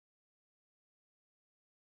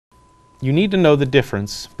you need to know the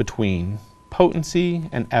difference between potency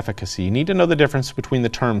and efficacy. You need to know the difference between the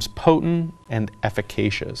terms potent and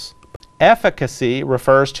efficacious. Efficacy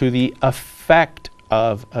refers to the effect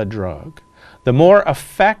of a drug. The more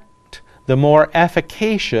effect, the more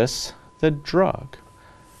efficacious the drug.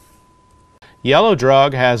 Yellow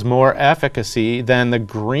drug has more efficacy than the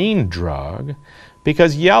green drug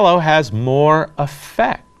because yellow has more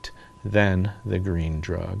effect than the green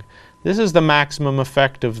drug. This is the maximum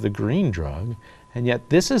effect of the green drug, and yet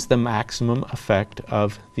this is the maximum effect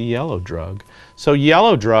of the yellow drug. So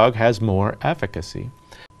yellow drug has more efficacy.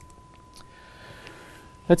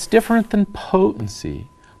 That's different than potency.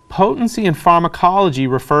 Potency in pharmacology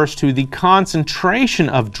refers to the concentration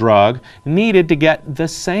of drug needed to get the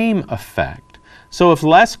same effect. So if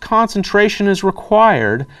less concentration is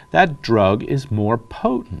required, that drug is more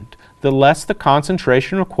potent. The less the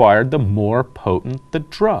concentration required, the more potent the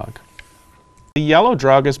drug. The yellow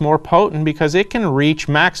drug is more potent because it can reach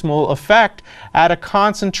maximal effect at a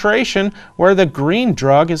concentration where the green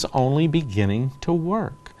drug is only beginning to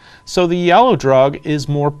work. So the yellow drug is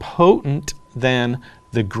more potent than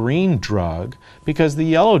the green drug because the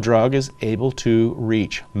yellow drug is able to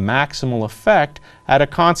reach maximal effect at a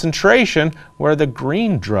concentration where the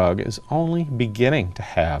green drug is only beginning to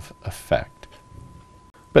have effect.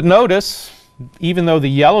 But notice, even though the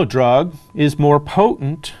yellow drug is more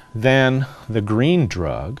potent than the green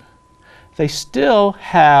drug, they still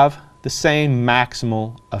have the same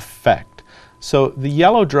maximal effect. So the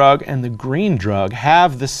yellow drug and the green drug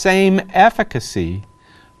have the same efficacy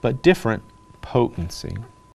but different potency.